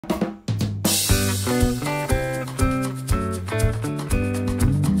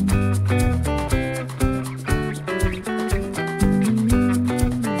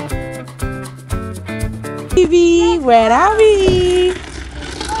where are we?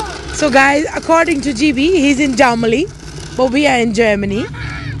 So guys, according to GB, he's in Germany, but we are in Germany.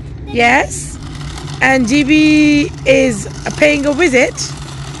 Yes. And GB is paying a visit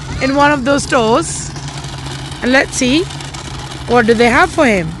in one of those stores. And let's see, what do they have for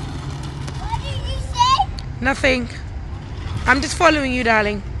him? What did you say? Nothing. I'm just following you,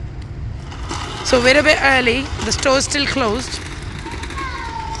 darling. So we're a bit early. The store's still closed.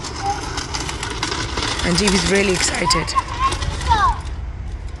 And GB's really excited.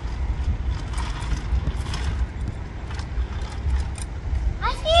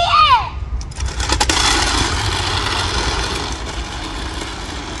 I see it!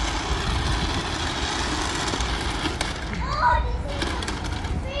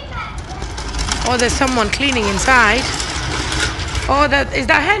 Oh, there's someone cleaning inside. Oh, is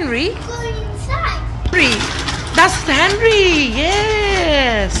that Henry? Go inside. Henry. That's Henry.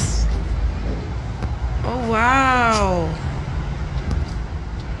 Yes. Oh, wow.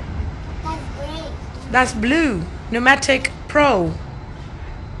 That's great. That's blue. Pneumatic Pro.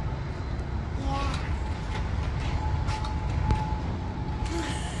 Yeah.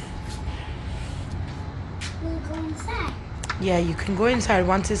 We'll go inside. Yeah, you can go inside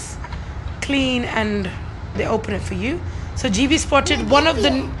once it's clean and they open it for you. So GB spotted one of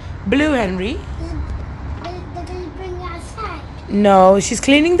the blue Henry. They're going to bring you outside. No, she's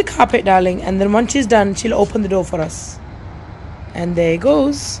cleaning the carpet, darling. And then once she's done, she'll open the door for us. And there it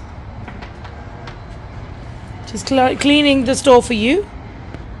goes. She's cleaning the store for you.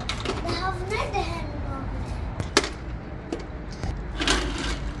 They have another hand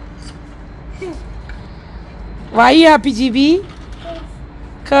over. Why are you happy, GB?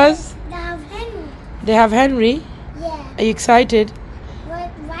 Because They have Henry. they have Henry. Yeah. Are you excited?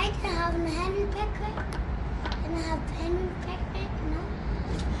 Why do they have a Henry Pickwick? And I have Henry Pickwick?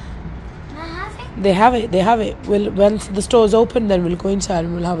 No. I have it. They have it. They have it. Once the store's open, then we'll go inside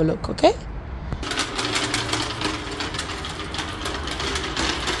and we'll have a look, okay?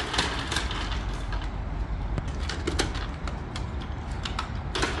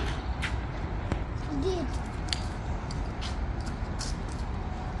 I did.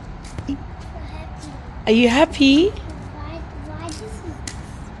 So happy. Are you happy? Why this is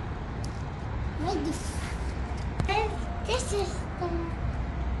why this is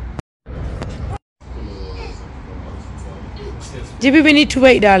GB, we need to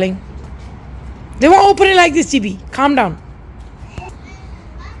wait, darling. They won't open it like this, GB. Calm down.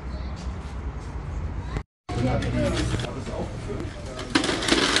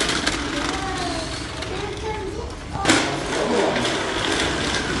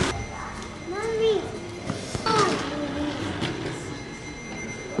 Mommy.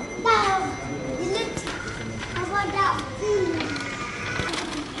 Wow. You look how about that?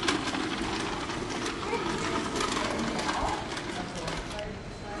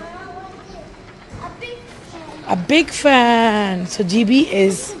 A big fan. So GB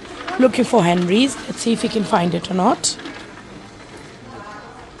is looking for Henry's. Let's see if he can find it or not.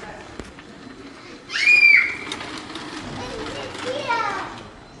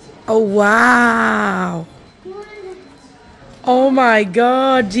 Oh, wow. Oh, my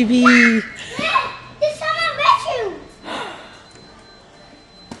God, GB. There's someone with you.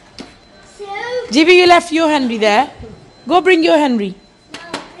 So, GB, you left your Henry there. Go bring your Henry.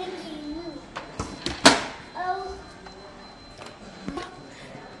 oh.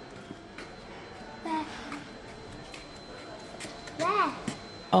 Where?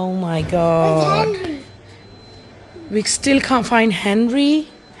 Oh, my Where's God. Henry? We still can't find Henry.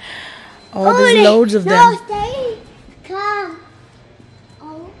 Oh, there's loads of them. No, stay. Come.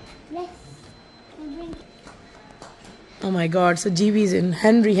 Oh, let's bring. Oh, my God. So GB's in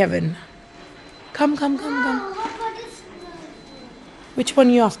Henry heaven. Come, come, come, come. Oh, how about this one? Which one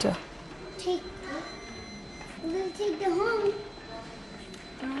are you after? Take. We're gonna take the home.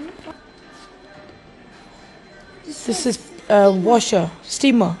 This is washer,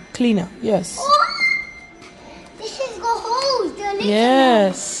 steamer, cleaner. Yes. Oh, this is the hose. The little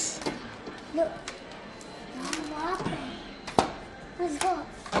Yes. one. Look. Let's go.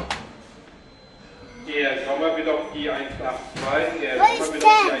 Ja, komm mal bitte auf die 182. Ja, What komm is mal bitte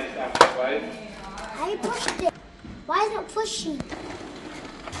auf that? die 182. I pushed it. Why is it pushing?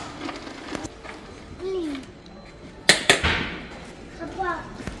 Please. How about?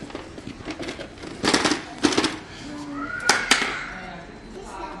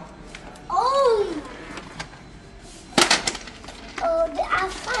 Oh! Oh, the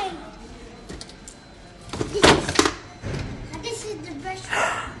outside. This is the best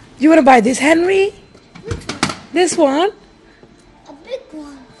one. You want to buy this, Henry? This one? A big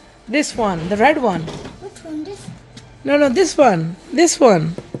one. This one, the red one. Which one? This? No, no, this one. This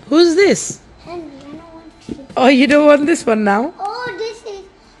one. Who's this? Henry, I don't want to. Oh, you don't want this one now? Oh, this is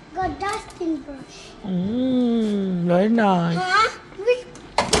got dusting brush. Very nice. Huh? Which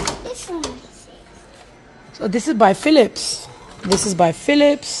this one? So this is by Philips. This is by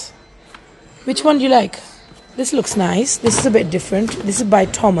Philips. Which one do you like? This looks nice. This is a bit different. This is by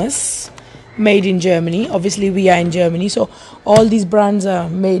Thomas. Made in Germany. Obviously, we are in Germany. So all these brands are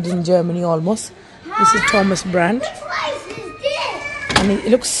made in Germany almost. This is Thomas brand. Which one is this? And it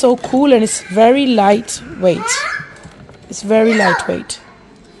looks so cool and it's very lightweight. It's very lightweight.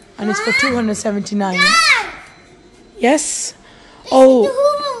 And it's for 279. Yes. Oh,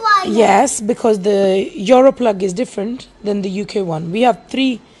 yes, because the Euro plug is different than the UK one. We have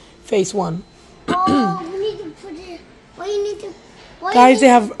 3-phase one. Oh, we need to put it. What you need to. Guys, they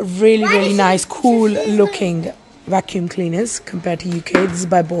have really nice, cool looking vacuum cleaners compared to UK. This is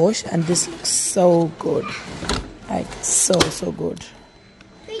by Bosch and this looks so good. Like so good.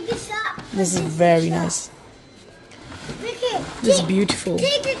 Pick this up. This is very nice. This is beautiful.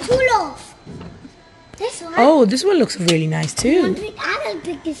 Take the tool off. This one. Oh, this one looks really nice too. I will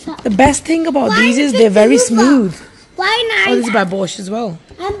pick this up. The best thing about Why these is pick they're the very Hoover? smooth. Why not? Oh, this is by Bosch as well.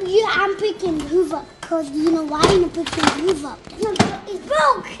 I'm picking Hoover because you know why I'm picking Hoover. No, it's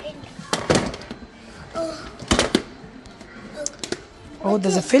broken. Oh,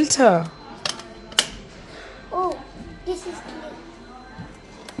 there's a filter. Oh, this is clean.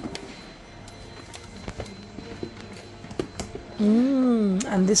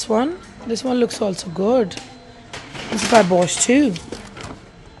 And this one looks also good. This is by Bosch too.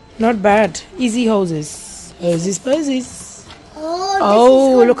 Not bad. Easy hoses. Hoses, posies.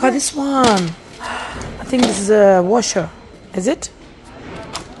 Oh, look at this one. I think this is a washer. Is it?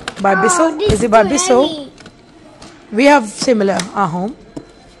 By Bissell? Is it by Bissell? We have similar at home.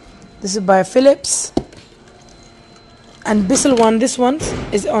 This is by Philips. And Bissell one, this one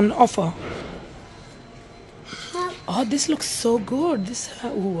is on offer. Oh, this looks so good. This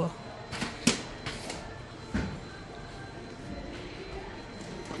Hoover.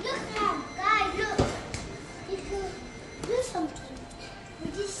 Look, Mom, guys, look. You could do something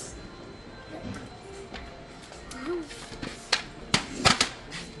with this. Look.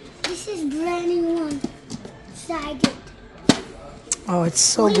 This is brand new one. Side it. Oh, it's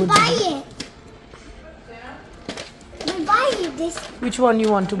so We good. buy it. We buy it. This Which one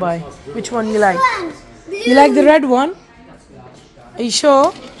you want to buy? Which one you like? one. You like the red one? Are you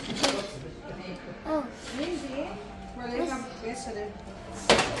sure? Oh.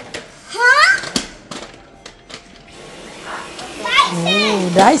 Huh?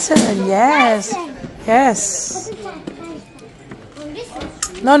 Oh, Dyson. Yes. Yes.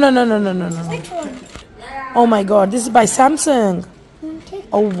 No. Which one? Oh my God, this is by Samsung.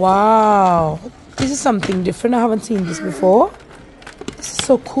 Oh wow. This is something different. I haven't seen this before. This is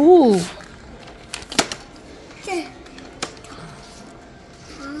so cool.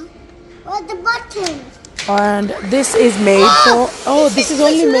 What's the button? And this is made for... Oh, this is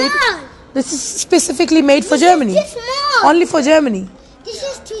only made... This is specifically made for Germany. This is too small. Only for Germany. This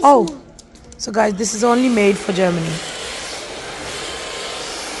is too Oh. small. So guys, this is only made for Germany.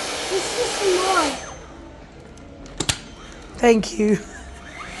 This is small. Thank you.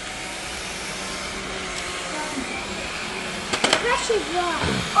 Pressure drop.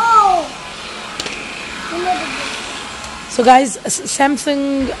 Oh. So guys,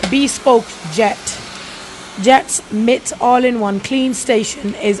 Samsung Bespoke Jet. Jet's MIT all-in-one clean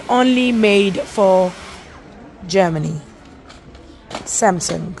station is only made for Germany.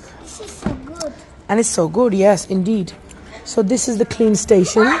 Samsung. This is so good. And it's so good, yes, indeed. So this is the clean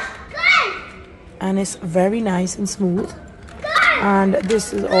station. And it's very nice and smooth. And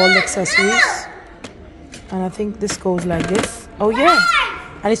this is all the accessories. And I think this goes like this. Oh yeah.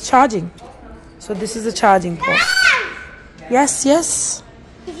 And it's charging. So this is the charging port. Yes.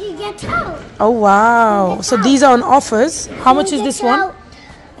 If you get out. Oh wow. So these are on offers. How much is this one?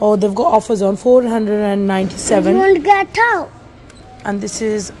 Oh, they've got offers on You 497. want to get out. And this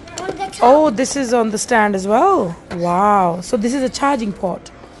is... Want to get out. Oh, this is on the stand as well. Wow. So this is a charging port.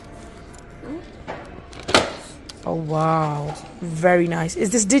 Oh wow. Very nice. Is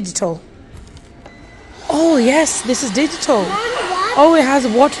this digital? Oh yes, this is digital. Oh, it has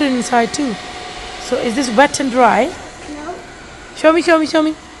water inside too. So is this wet and dry? No. Show me.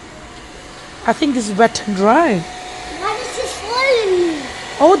 I think this is wet and dry. Why is this following me?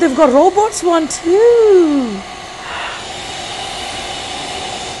 Oh, they've got robots one too.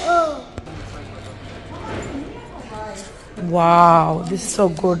 Oh. Wow, this is so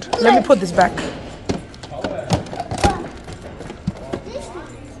good. Let me put this back. This one.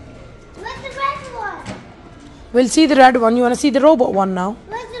 Where's the red one? We'll see the red one. You want to see the robot one now?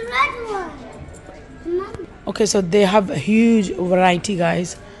 Where's the red one? Mom, Okay, so they have a huge variety,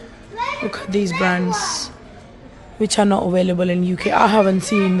 guys. where's Look the at these red brands, which are not available in UK. I haven't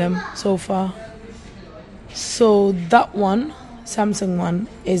seen them so far. So that one, Samsung one,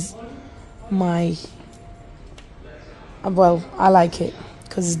 is my, well, I like it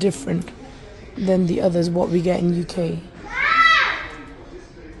because it's different than the others what we get in UK.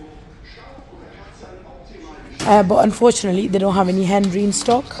 But unfortunately they don't have any Henry in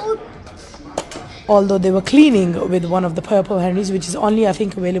stock, although they were cleaning with one of the purple Henrys, which is only I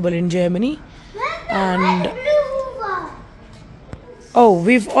think available in Germany. And blue one? oh,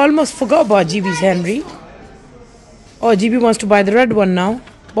 we've almost forgot about GB's Henry. Oh, GB wants to buy the red one now.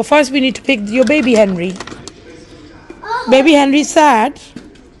 But first we need to pick your baby Henry. Oh, Baby Henry's sad.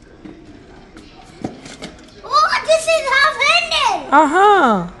 oh, this is half-handed.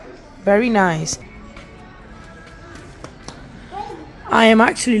 Uh-huh. Very nice. I am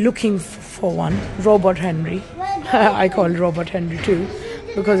actually looking for one. Robot Henry. I call it Robot Henry too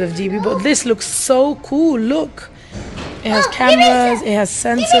because of GB. But this looks so cool. Look. It has Oh, cameras. It has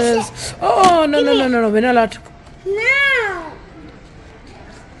sensors. Oh, no. We're not allowed to. Now.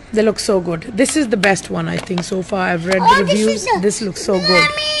 They look so good. This is the best one, I think, so far. I've read Oh, the this is reviews. the- This looks so good.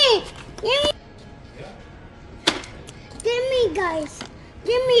 Mommy, give me, guys.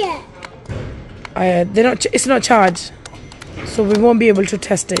 Give me it. They're not. It's not charged, so we won't be able to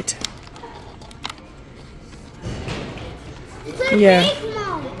test it. It's a Yeah. big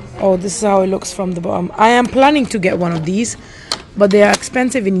mom. Oh, this is how it looks from the bottom. I am planning to get one of these, but they are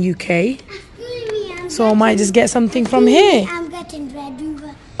expensive in UK, Excuse me, I'm so I might just get something from here. I'm getting red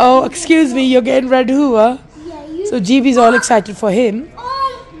Hoover. Oh, excuse me, you're getting red Hoover. Yeah, you. So GB's all excited for him.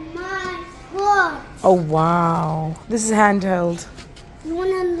 Oh my god. Oh wow, this is handheld. You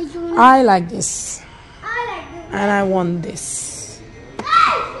wanna make one? I like this, I like this. and I want this. Guys,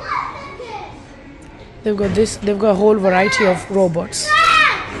 look at this. They've got this. They've got a whole variety of robots.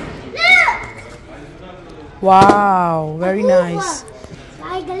 Look. Wow, very nice.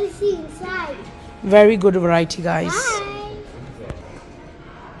 I can see inside. Very good variety, guys. Hi.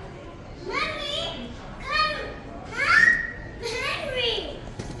 Mommy, come. Huh? Henry.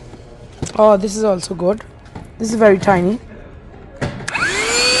 Oh, this is also good. This is very tiny.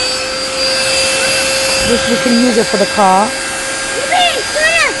 This we can use it for the car.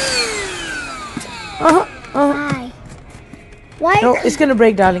 Why? Why? No, it's gonna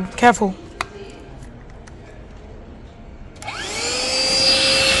break, darling. Careful.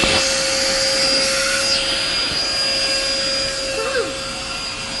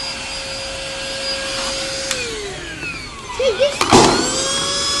 Take this.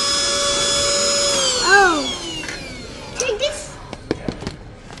 Oh. Take this.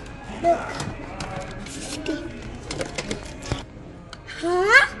 Look. 50.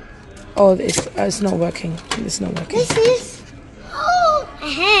 Huh? Oh, it's not working. It's not working. This is a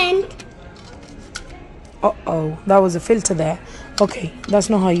hand. Uh-oh, that was a filter there. Okay, that's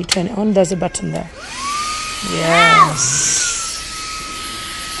not how you turn it on. There's a button there. Yes.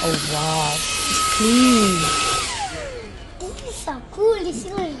 Oh wow, it's clean. This is so cool. This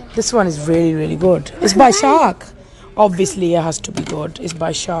is This one is really, really good. It's by Shark. Obviously, it has to be good. It's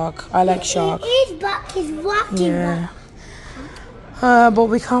by Shark. I like Shark. His back is walking. Yeah. But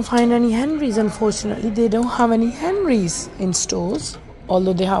we can't find any Henrys, unfortunately. They don't have any Henrys in stores,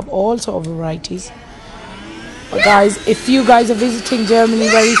 although they have all sort of varieties. But guys, if you guys are visiting Germany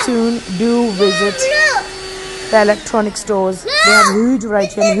very soon, do visit Look. the electronic stores. They have huge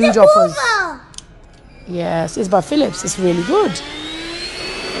variety and huge offers. Hoover. Yes, it's by Philips. It's really good.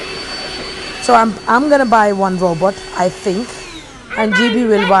 So I'm gonna buy one robot, I think, and GB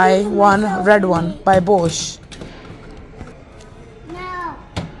will buy one red one by Bosch. Now,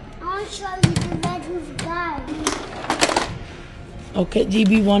 I'll show you the red Hoover guy. Okay,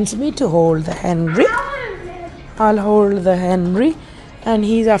 GB wants me to hold the Henry. I'll hold the Henry, and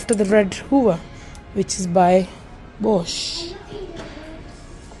he's after the red Hoover, which is by Bosch.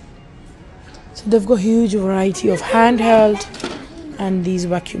 So they've got huge variety of handheld and these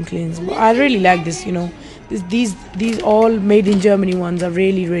vacuum cleaners. I really like this, you know. These all made in Germany ones are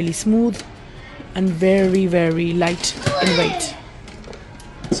really, really smooth and very, very light in weight.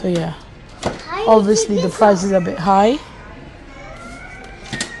 So yeah, obviously the price is a bit high.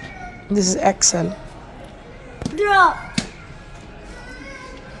 This is XL. Drop.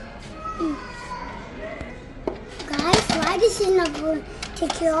 Guys, why does it not go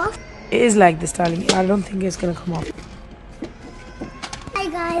take it off? It is like this, darling. I don't think it's gonna come off. Hi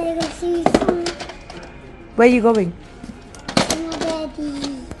guys, I can see you soon. Where are you going? My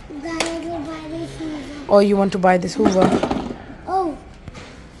daddy. Guys, I will buy this Hoover. Or you want to buy this Hoover? Oh.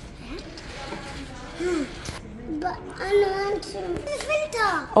 But I want to. This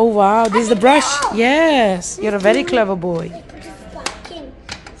filter. Oh wow, this is the brush. Yes, you're a very clever boy. Put it back in.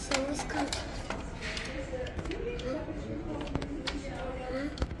 So it's called.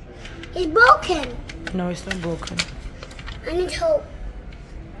 It's broken. No, it's not broken. I need help.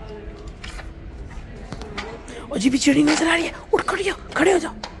 Oh, GB चिड़ी नजर आ रही है. उठ खड़े हो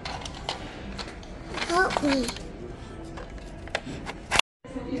जाओ. Help me.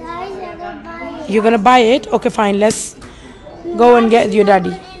 Guys, I'm gonna buy it. You're gonna buy it? Okay, fine. Let's go and get your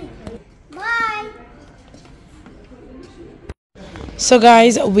daddy. Bye. So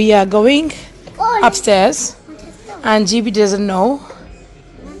guys, we are going Oh, upstairs and GB doesn't know.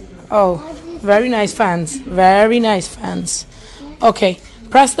 Oh, very nice fans. Very nice fans. Okay,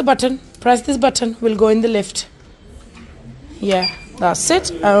 press the button. Press this button. We'll go in the lift. Yeah, that's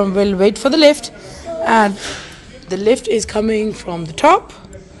it. We'll wait for the lift. And the lift is coming from the top.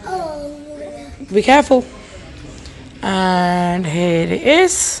 oh. Be careful. And here it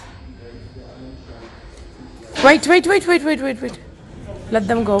is. Wait. Let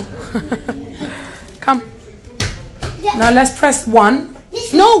them go. Come. Yeah. Now let's press 1.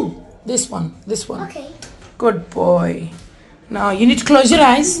 No! This one. Okay. Good boy. Now you need to close your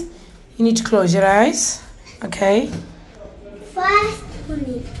eyes. Okay? Fast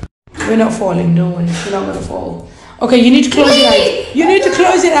money. We're not falling, don't worry. We're not gonna fall. Okay, you need to close your eyes. You need to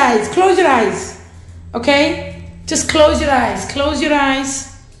close your eyes. Close your eyes. Okay? Just close your eyes. Close your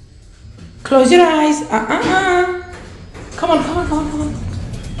eyes. Close your eyes. Come on.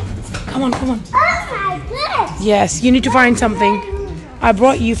 Oh my goodness. Yes, you need to find something. I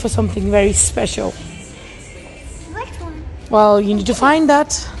brought you for something very special. Which one? Well, you need to find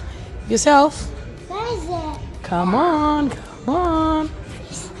that yourself. Where is it? Come on. Where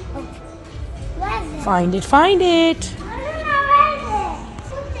is it? Find it. I don't know where is it.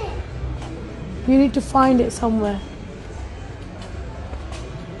 Something. You need to find it somewhere.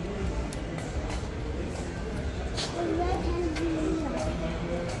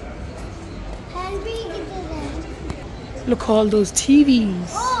 Henry, get it. Look, all those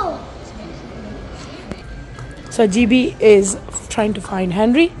TVs. Oh. So GB is trying to find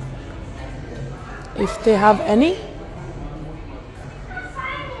Henry, if they have any.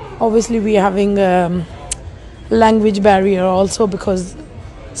 Obviously we are having a language barrier also, because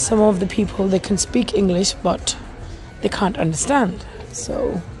some of the people, they can speak English but they can't understand,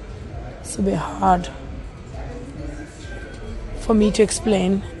 so it's a bit hard for me to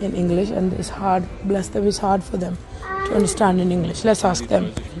explain in English, and it's hard, bless them, it's hard for them to understand in English. Let's ask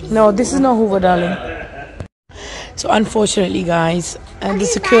them. No, this is not Hoover, darling. So unfortunately guys, and the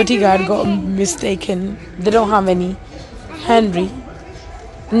security guard got mistaken. They don't have any Henry.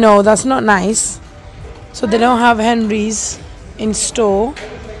 No, that's not nice. So they don't have Henry's in store.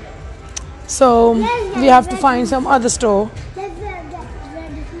 So we have to find some other store.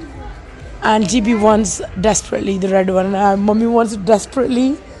 And GB wants desperately the red one. Mommy wants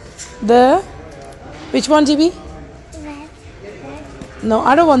desperately the... Which one, GB? Red. No,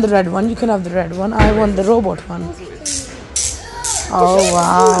 I don't want the red one. You can have the red one. I want the robot one. Oh,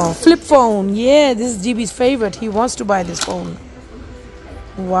 wow. Flip phone. Yeah, this is GB's favorite. He wants to buy this phone.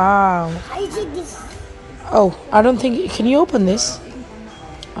 Wow. I did this. Oh, I don't think... Can you open this?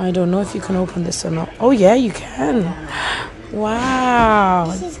 I don't know if you can open this or not. Oh, yeah, you can.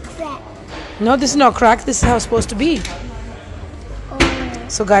 Wow. This is crack. No, this is not cracked. This is how it's supposed to be. Oh.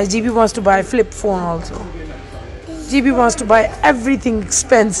 So, guys, GB wants to buy a flip phone also. GB wants to buy everything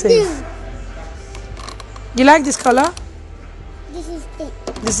expensive. You like this color? This is pink.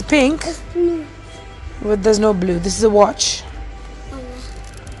 This is pink. It's blue. But there's no blue. This is a watch.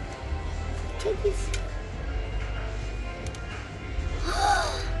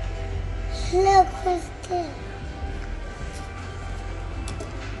 Look what's this.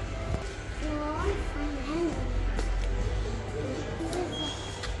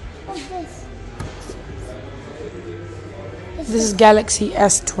 What's this? This is Galaxy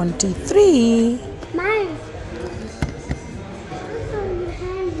S23. Mine.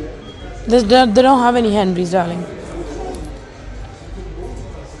 They don't have any Henrys, darling.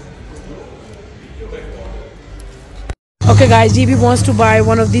 Okay, guys, GB wants to buy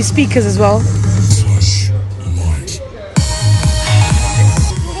one of these speakers as well.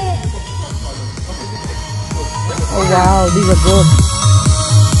 Oh wow, these are good.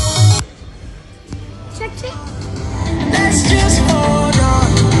 Check it.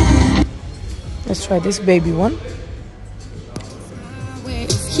 Let's try this baby one.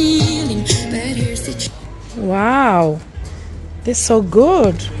 Wow, this is so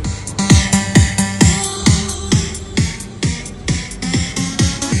good.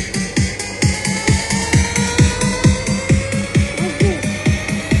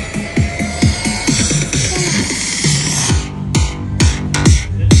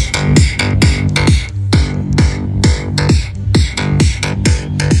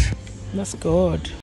 That's good.